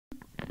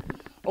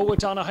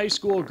Owatonna High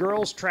School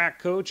girls track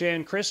coach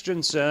Ann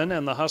Christensen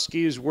and the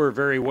Huskies were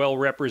very well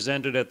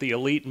represented at the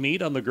elite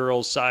meet on the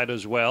girls' side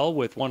as well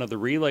with one of the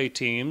relay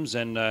teams.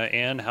 And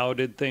Ann, how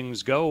did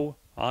things go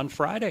on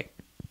Friday?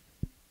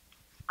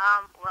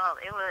 Well,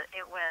 it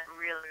went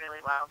really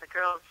well. The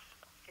girls,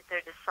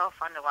 they're just so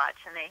fun to watch,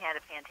 and they had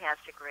a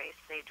fantastic race.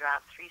 They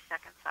dropped 3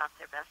 seconds off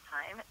their best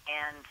time,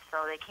 and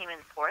so they came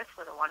in fourth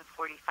with a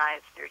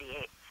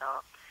 1:45.38. So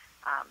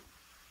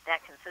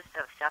that consisted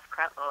of Steph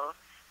Kretlow,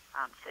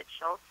 Sid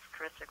Schultz,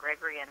 Carissa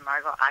Gregory, and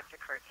Margot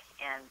Octakirk.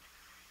 And,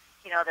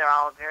 you know, they're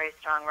all very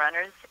strong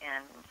runners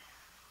and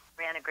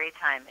ran a great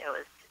time. It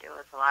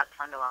was a lot of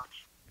fun to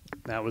watch.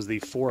 That was the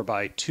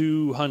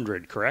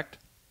 4x200, correct?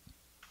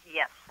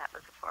 Yes, that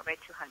was a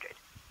 4x200.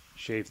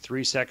 Shaved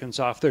 3 seconds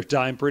off their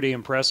time. Pretty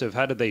impressive.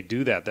 How did they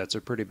do that? That's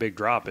a pretty big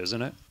drop,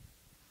 isn't it?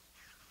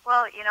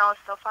 Well, you know,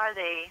 so far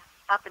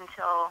up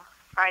until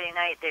Friday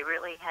night, they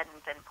really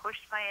hadn't been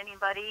pushed by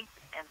anybody.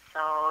 And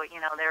so, you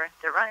know,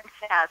 they're running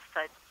fast,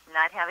 but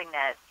not having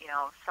that, you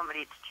know,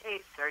 somebody to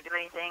chase or do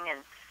anything.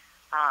 And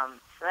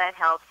so that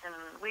helps. And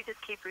we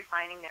just keep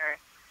refining their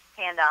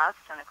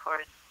handoffs. And, of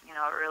course, you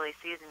know, early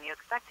season, you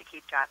expect to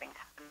keep dropping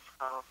time.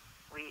 So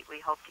we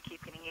hope to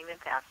keep getting even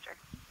faster.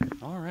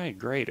 All right,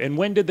 great. And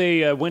when did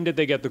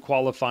they get the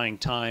qualifying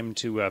time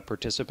to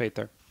participate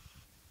there?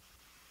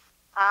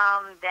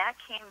 That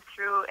came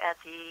through at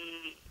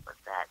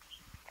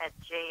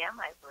JM,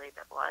 I believe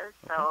it was.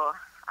 So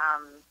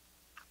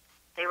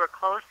they were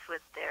close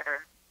with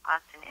their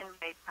Austin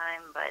invite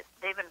time, but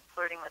they've been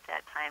flirting with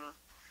that time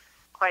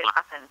quite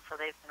often, so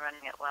they've been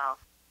running it well.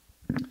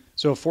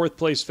 So a fourth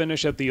place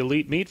finish at the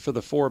elite meet for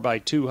the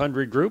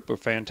 4x200 group, a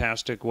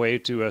fantastic way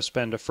to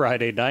spend a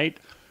Friday night.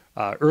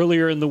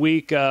 Earlier in the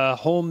week,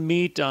 home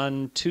meet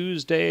on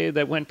Tuesday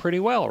that went pretty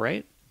well,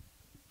 right?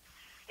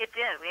 It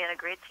did. We had a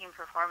great team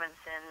performance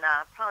in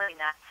probably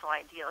not so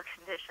ideal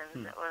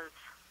conditions. It was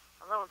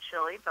a little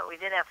chilly, but we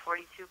did have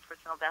 42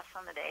 personal bests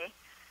on the day.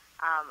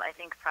 I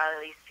think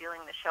probably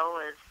stealing the show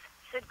was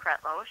Sid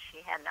Kretlow.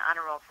 She had an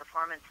honor roll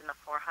performance in the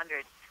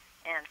 400,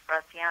 and for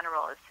us the honor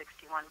roll is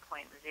 61.0,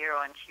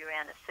 and she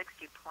ran a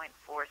 60.47.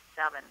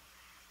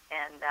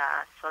 And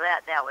so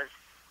that was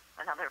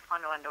another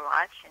fun one to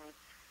watch. And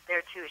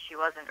there, too, she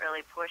wasn't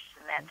really pushed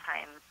in that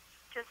time.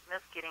 Just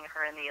missed getting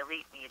her in the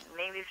elite meet.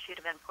 Maybe if she'd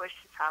have been pushed,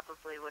 she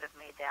probably would have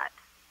made that.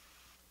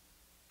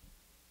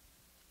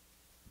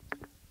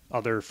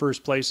 Other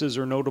first places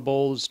or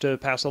notables to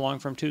pass along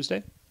from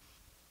Tuesday?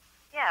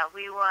 Yeah,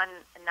 we won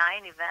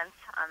 9 events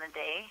on the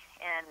day,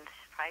 and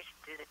probably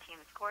should do the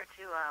team score,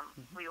 too.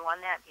 We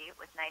won that meet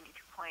with 92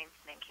 points.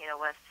 Mankato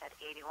West had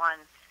 81,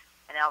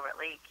 and Albert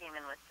Lake came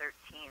in with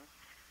 13.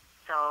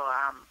 So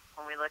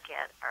when we look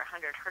at our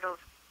 100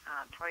 hurdles,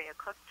 Toria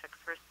Cook took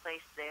first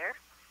place there,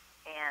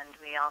 and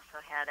we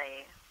also had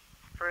a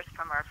first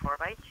from our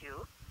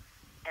 4x2,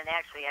 and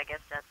actually I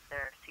guess that's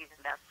their season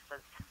best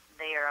was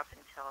there up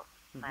until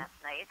last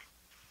night.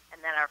 And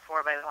then our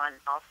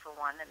 4x1 also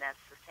won, and that's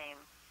the same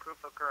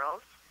group of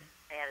girls.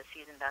 They had a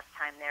season best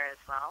time there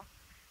as well.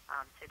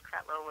 Sid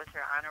Kretlow with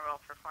her honor roll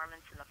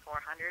performance in the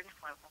 400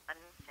 went one,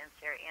 and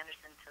Sarah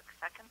Anderson took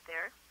second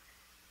there.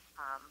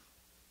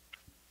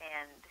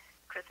 And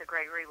Carissa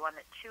Gregory won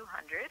at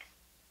 200.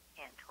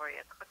 And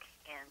Toria Cook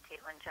and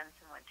Caitlin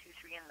Jensen went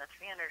 2-3 in the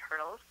 300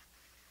 hurdles.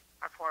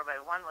 Our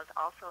 4x1 was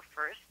also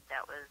first.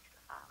 That was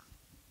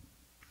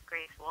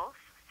Grace Wolf,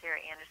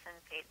 Sarah Anderson,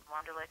 Peyton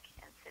Wunderlich,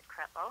 and Sid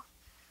Kretlow.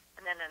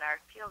 And then in our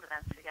field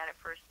events, we got it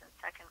first and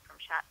second from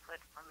shot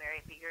put from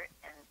Mary Biegert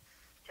and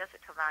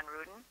Jessica Von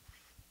Ruden.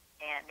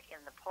 And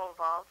in the pole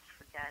vaults,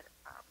 we got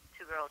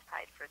 2 girls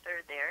tied for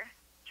third there.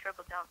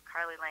 Triple jump,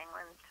 Carly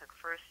Langland took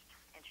first,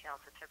 and she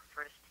also took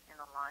first in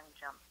the long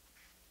jump.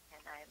 And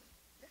I'm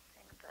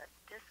missing the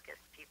discus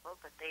people,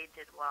 but they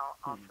did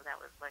well. Also, that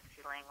was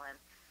Lexi Langland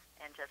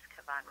and Jessica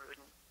Von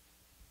Ruden.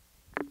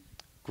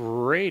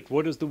 Great.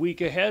 What does the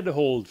week ahead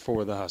hold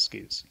for the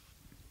Huskies?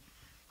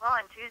 Well,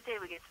 on Tuesday,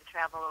 we get to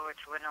travel over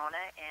to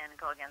Winona and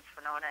go against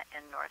Winona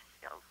and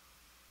Northfield.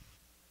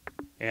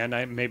 And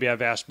maybe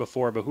I've asked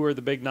before, but who are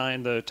the Big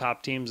Nine, the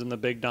top teams in the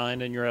Big Nine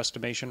in your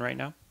estimation right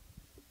now?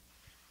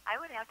 I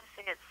would have to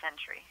say it's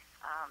Century.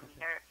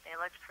 They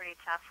looked pretty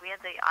tough. We had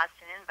the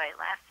Austin invite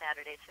last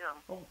Saturday, too.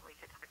 We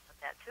could talk about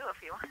that, too, if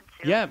you want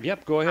to. Yeah,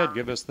 yep, go ahead.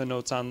 Give us the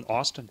notes on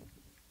Austin.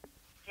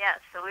 Yeah,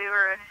 so we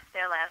were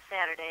there last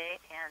Saturday,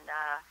 and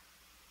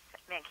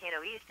Mankato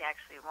East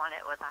actually won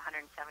it with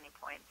 170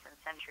 points, and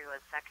Century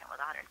was second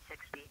with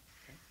 160.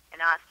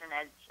 And Austin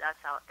had us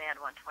out, they had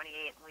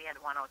 128, and we had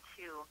 102.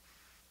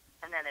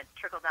 And then it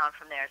trickled down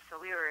from there. So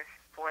we were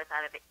fourth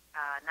out of 9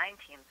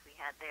 teams we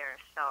had there.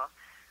 So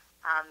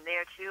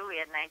there, too, we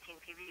had 19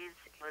 PBs.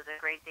 It was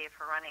a great day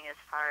for running as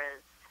far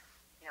as,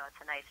 you know, it's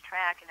a nice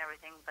track and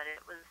everything, but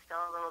it was still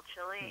a little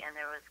chilly, and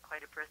there was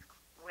quite a brisk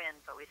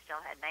wind, but we still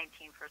had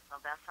 19 personal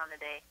bests on the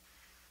day.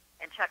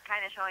 And Chuck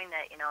kind of showing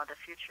that, you know, the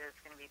future is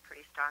going to be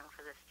pretty strong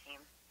for this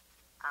team.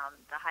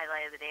 The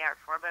highlight of the day, our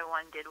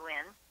 4x1 did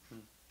win,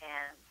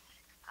 and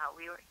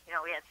we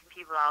had some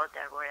people out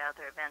that were at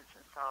other events,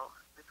 and so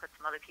we put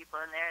some other people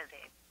in there.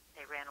 They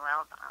they ran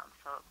well.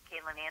 So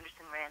Caitlin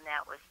Anderson ran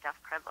that with Steph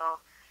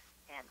Kredlow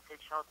and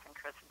Sid Schultz and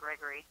Chris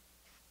Gregory.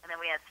 And then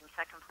we had some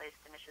second-place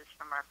finishes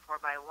from our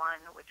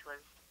 4x1, which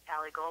was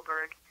Allie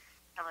Goldberg,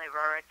 Emily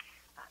Rorick,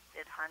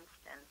 Sid Hunst,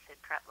 and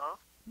Sid Kretlow.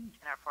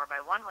 And our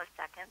 4x1 was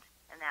second,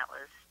 and that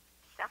was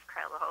Steph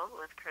Kretlow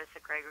with Carissa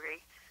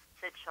Gregory,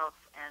 Sid Schultz,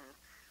 and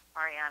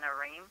Mariana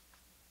Rehm.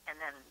 And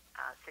then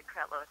Sid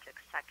Kretlow took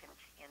second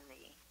in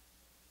the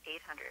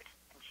 800,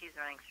 and she's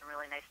running some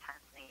really nice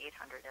times in the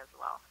 800 as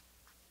well.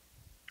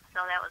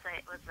 So that was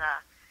it was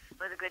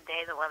a good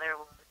day. The weather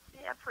was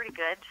pretty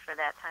good for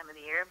that time of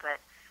the year,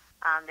 but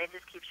they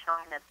just keep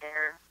showing that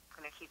they're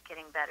going to keep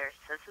getting better.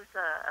 So this is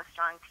a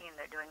strong team.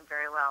 They're doing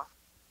very well.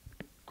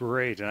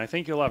 Great, and I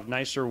think you'll have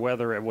nicer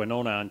weather at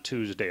Winona on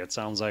Tuesday. It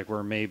sounds like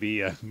we're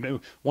maybe,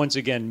 once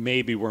again,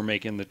 maybe we're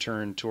making the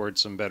turn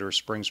towards some better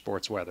spring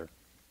sports weather.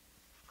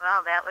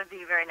 Well, that would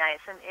be very nice.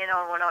 And,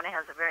 Winona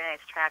has a very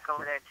nice track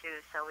over there,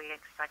 too, so we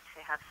expect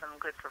to have some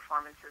good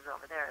performances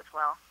over there as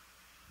well.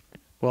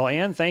 Well,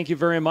 Ann, thank you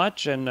very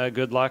much, and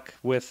good luck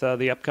with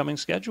the upcoming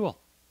schedule.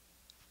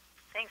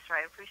 Thanks, Roy.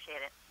 I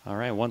appreciate it. All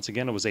right, once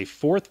again, it was a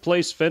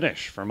fourth-place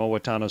finish from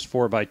Owatonna's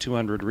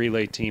 4x200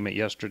 relay team at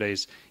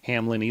yesterday's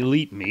Hamlin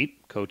Elite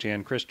Meet. Coach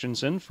Ann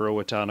Christensen for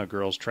Owatonna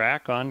Girls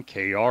Track on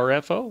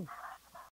KRFO.